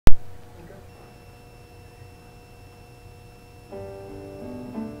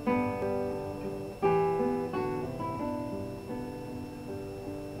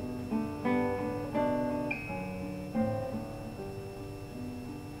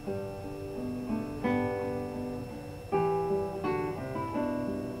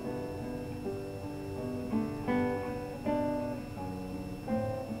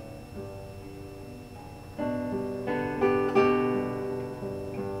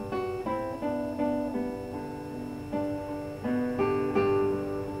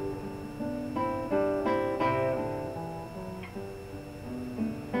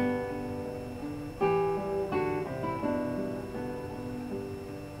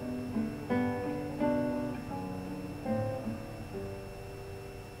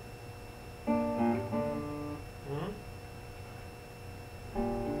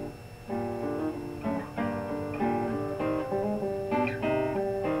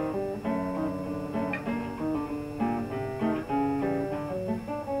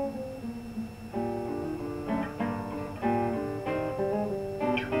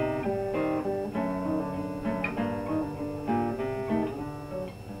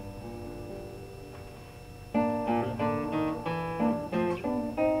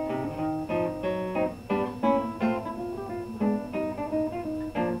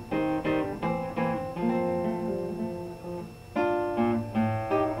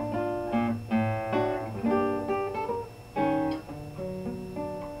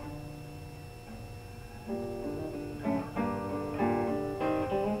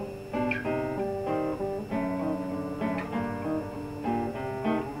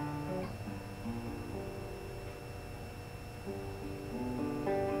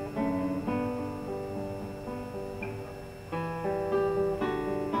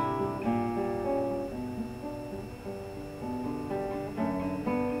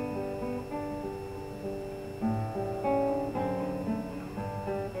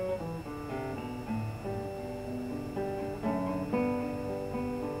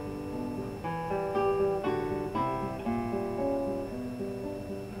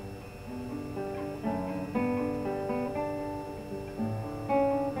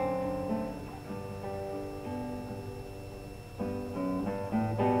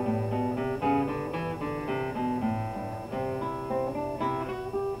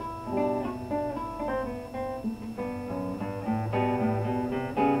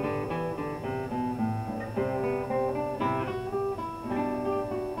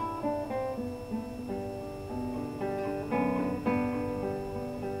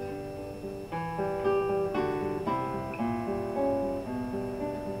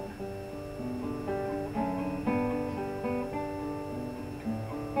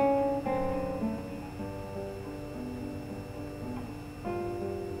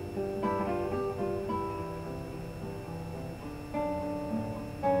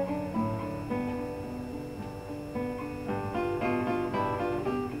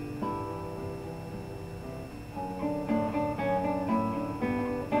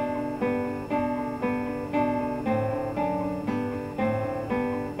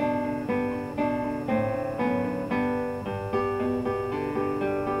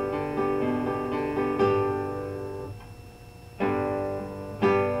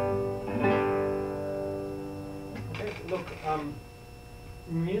look,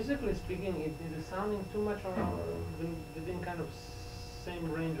 musically speaking, it is sounding too much on within kind of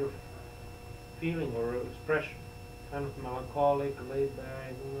same range of feeling or expression, kind of melancholic, laid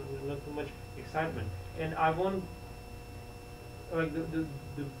back, not too much excitement. And I want like the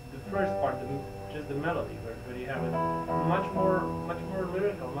first part, just the melody, where you have it much more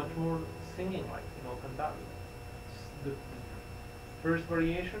lyrical, much more singing, like cantate. The first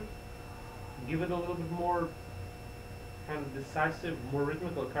variation, give it a little bit more kind of decisive, more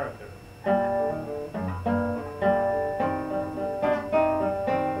rhythmical character.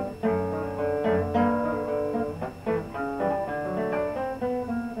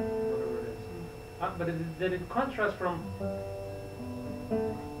 Whatever it is. But that it contrasts from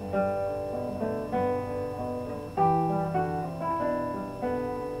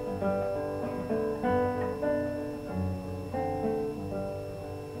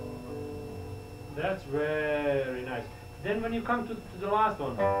that's very nice. Then when you come to the last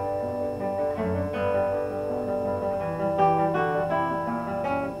one,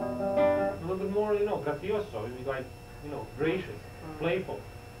 a little bit more, gracioso, like, gracious, playful,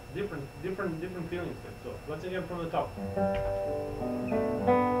 different feelings. So let's again from the top.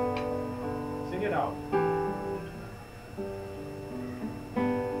 Sing it out.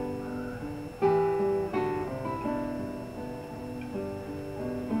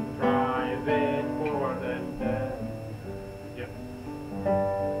 Drive it forward and yeah.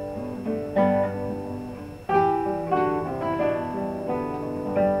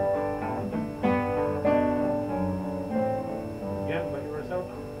 Again by yourself.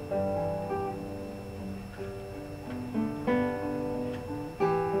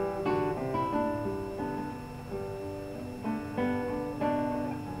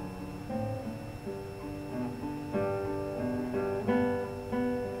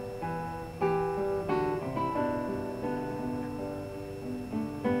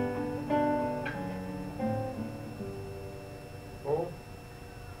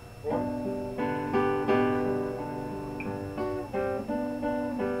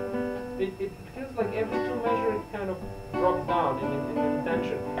 It feels like every two measure it kind of drops down in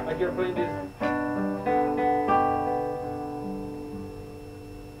intention. Like you're playing this.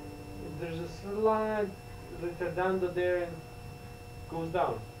 There's a slight ritardando there and goes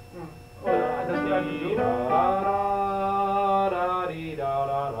down.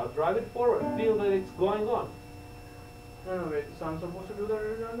 Drive it forward. Feel that it's going on. No, wait. So I'm supposed to do that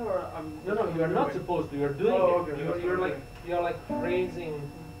or I'm? No, you are not supposed to. You're doing it. Okay, You're like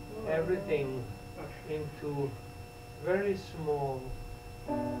phrasing everything into very small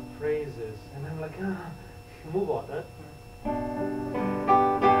phrases, and I'm like, move on, huh?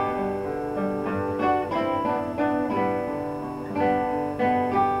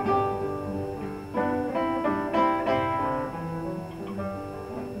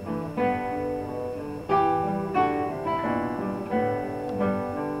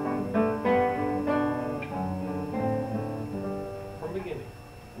 From beginning.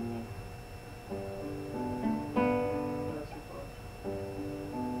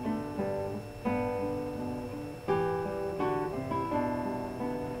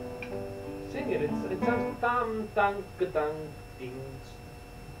 Sing it. It sounds tam tang tang ding.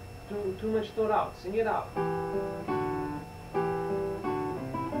 Too much thought out. Sing it out.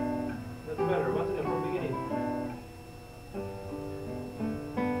 That's better. Once again from beginning.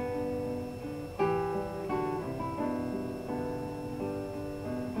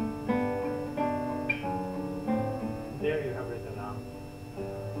 There you have written down.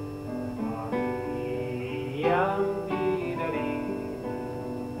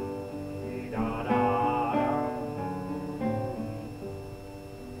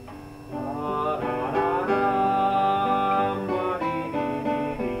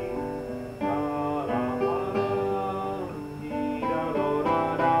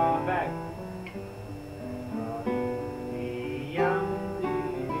 Back.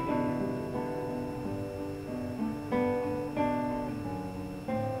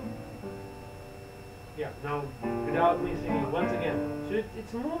 Yeah, now without me singing once again. So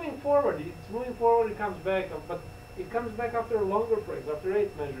it's moving forward. It's moving forward. It comes back, but it comes back after a longer phrase, after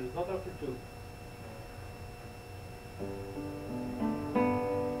 8 measures, not after 2.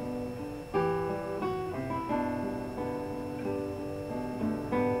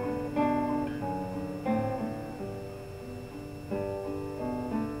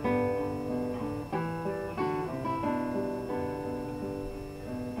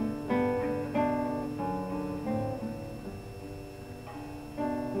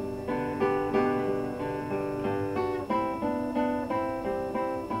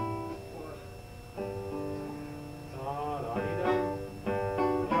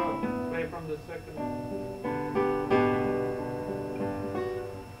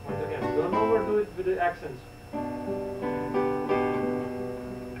 accents.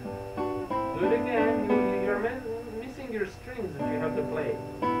 Do it again. You're missing your strings that you have to play.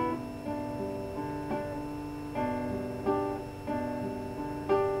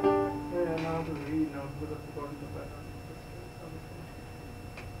 Yeah, now I have to read now because I've forgotten the pattern.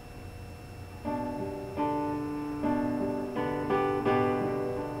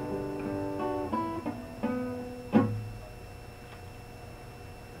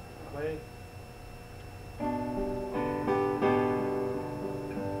 Play.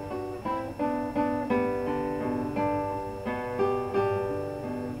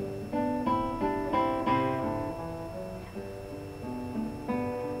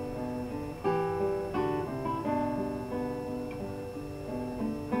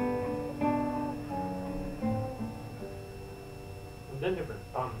 And then different.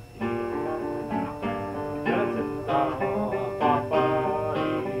 That's it. Pa, pa, dee,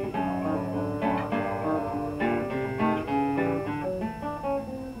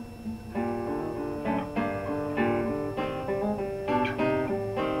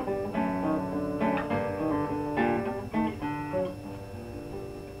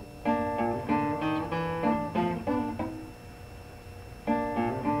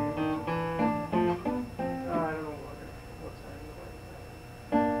 I don't know what's happening.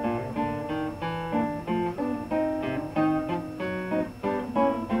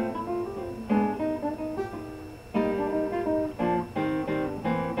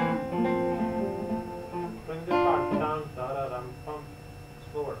 bring the part down, da-da-dum, pump,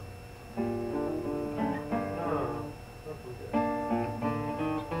 slower. No, not from there.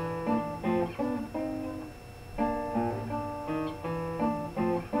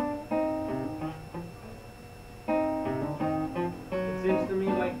 It seems to me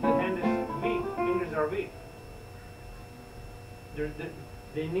like the hand is weak, fingers are weak.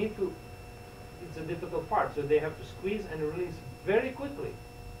 They need to, it's a difficult part, so they have to squeeze and release very quickly.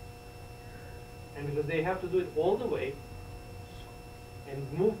 And because they have to do it all the way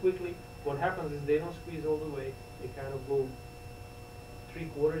and move quickly, what happens is they don't squeeze all the way, they kind of go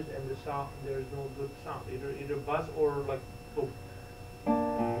 3/4 and the sound, there is no good sound. Either buzz or like boom.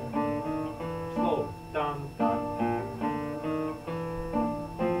 Slow, down, down.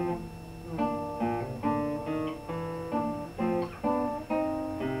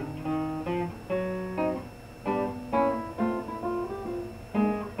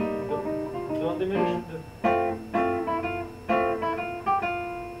 Don't diminish the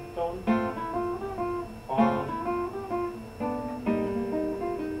tone.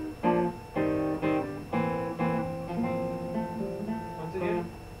 Once again.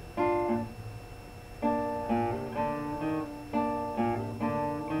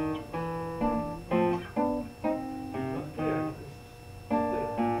 Not clear. It's clear.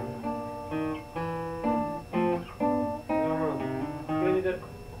 No. Really that.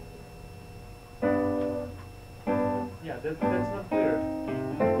 Yeah, that's not clear.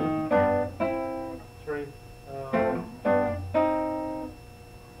 Sorry.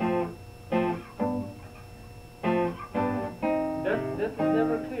 That is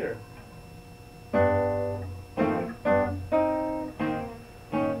never clear.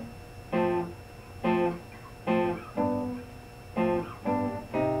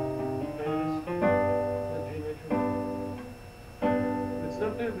 It's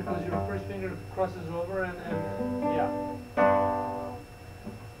not clear because your first finger crosses over and yeah.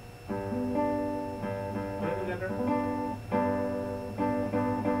 Play together.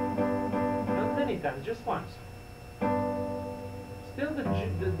 Not many times, just once. Still the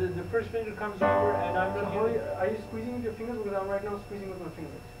first finger comes over and I'm So not how giving. are you squeezing with your fingers? Because I'm right now squeezing with my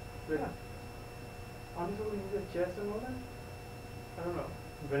fingers. Yeah. Aren't you supposed to use your chest and all that? I don't know.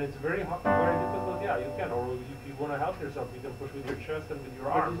 When it's very difficult, yeah, you can. Or if you want to help yourself, you can push with your chest and with your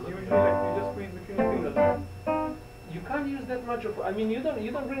But arm. it's usually like you just squeeze between your fingers, right? You can't use that much of. I mean, you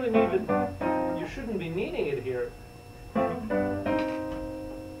don't really need it. You shouldn't be needing it here.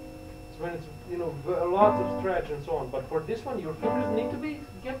 It's when it's lots of stretch and so on. But for this one, your fingers need to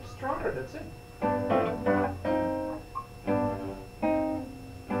get stronger. That's it.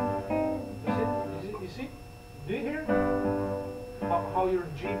 You see? Do you hear how your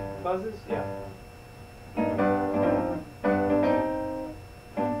G buzzes? Yeah.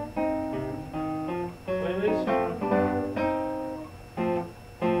 Play this.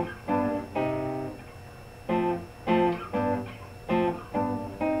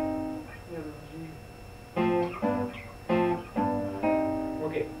 Yeah, the G.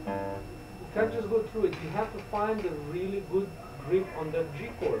 Okay. You can't just go through it. You have to find a really good grip on that G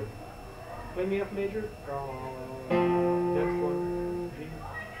chord. Play me F major. That's one. G.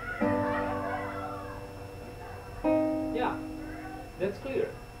 That's clear.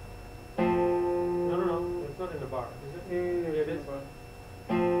 No, no, no, it's not in the bar, is it? Yeah, it is.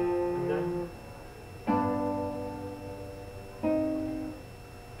 And then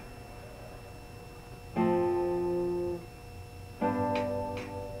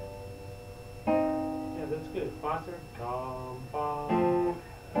yeah, that's good. Faster. Bum, bum.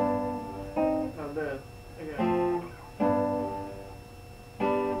 Now that again.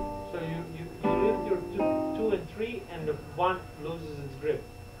 So you lift your two and three, and the one loses its grip.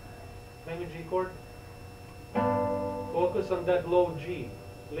 Playing a G chord. Focus on that low G.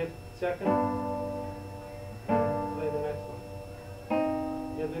 Lift second. Play the next one.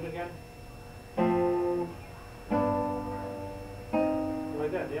 Yeah, do it again.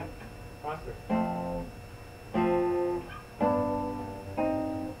 Like that, yeah. Faster.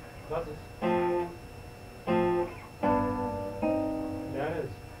 Buzzes. That is.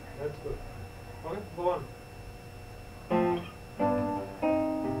 That's good. Okay, go on.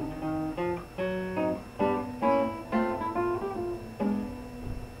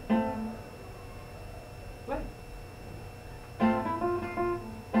 Play.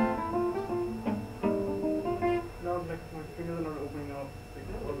 Now like my fingers are not opening up. Like,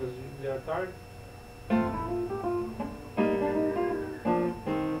 Because they are tired.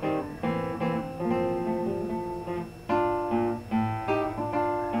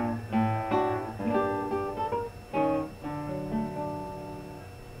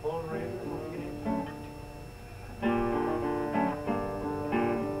 Ball raise at the beginning.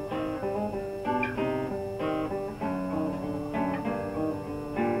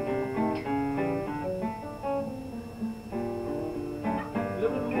 A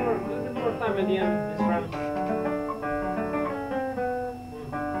little bit more time at the end of this round.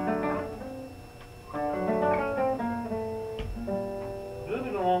 A little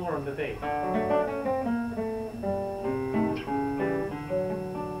bit longer on the tape.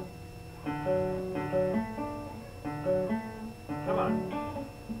 Come on.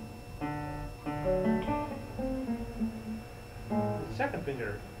 The second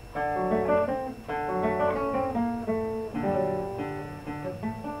finger.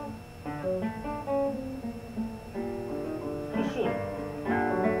 Too soon.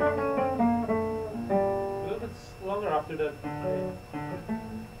 A little bit longer after that.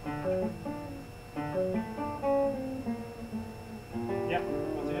 Yeah,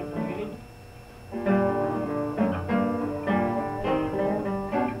 once again from the beginning.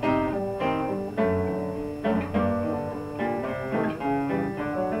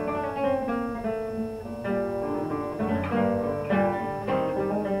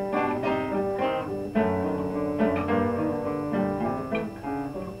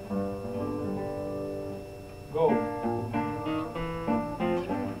 Go.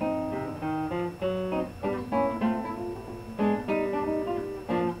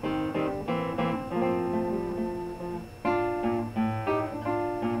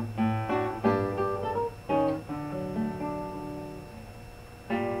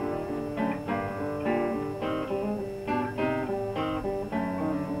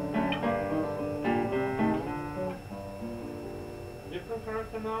 Different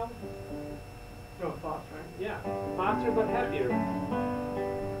character now? no, fast, right? Yeah, faster but happier.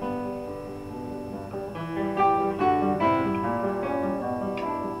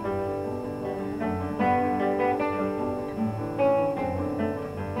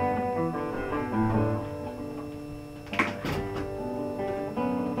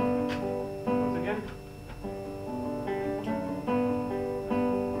 Once again.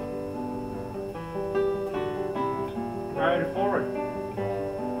 Ride it forward.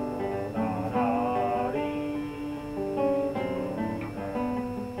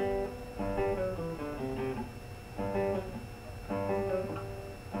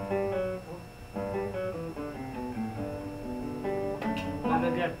 And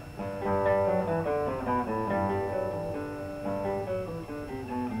again.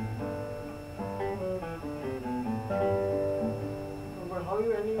 But how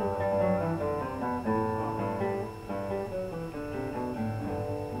you ending? I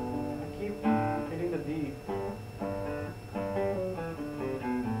keep hitting the D.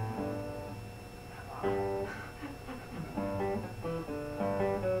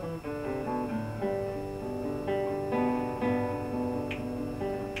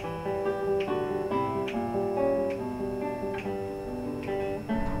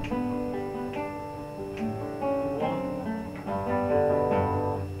 One.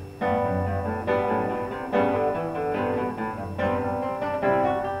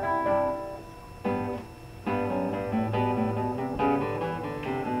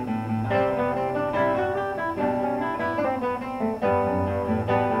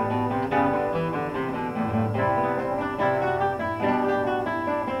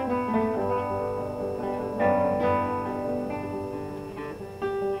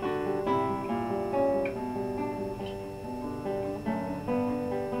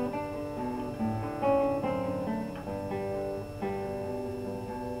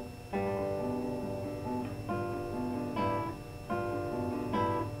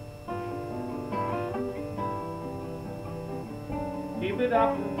 Keep it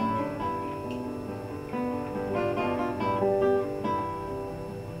up.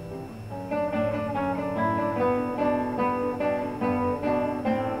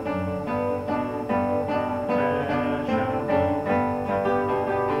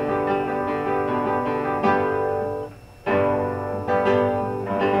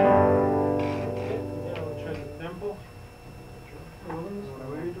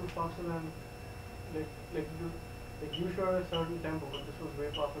 Way too faster than like you showed a certain tempo, but this was way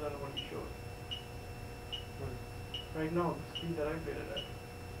faster than what you showed. Right now, the speed that I played it at,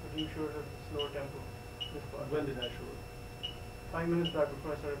 but you showed a slower tempo. This part. When did I show it? 5 minutes back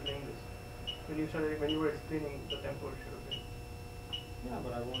before I started playing this. When you were explaining the tempo it should have been. Yeah,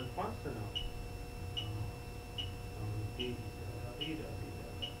 but I want it faster now.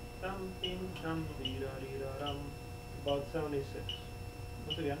 About 76.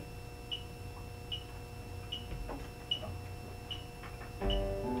 Once again.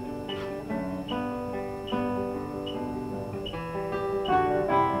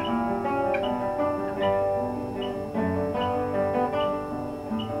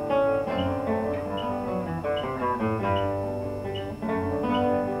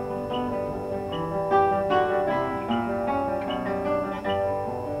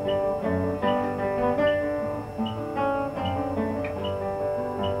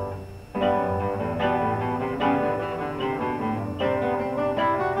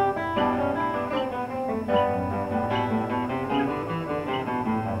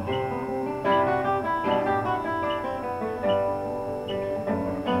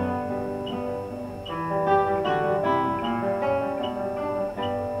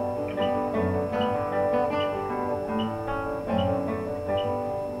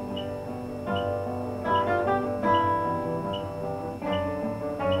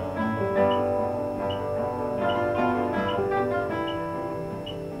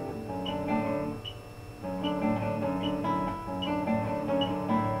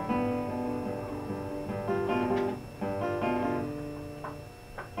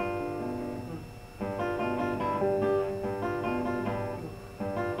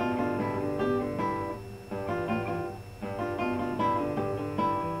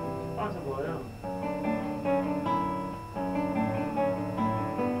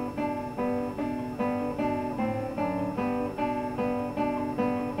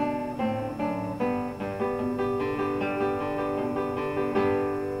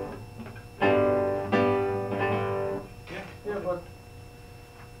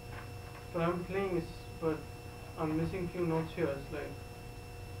 But I'm playing, but I'm missing few notes here. It's like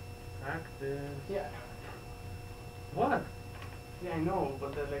practice. yeah, What? yeah, I know,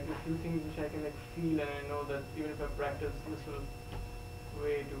 but there are like a few things which I can like feel, and I know that even if I practice this will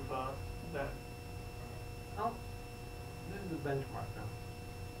way too fast. That Oh, this is the benchmark now.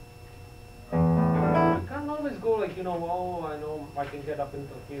 I can't always go like, oh, I know I can get up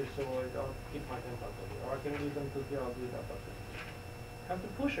until here, so I'll keep my tempo up here. Or I can do it until here, I'll do it up here. I have to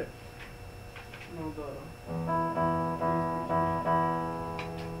push it. no the.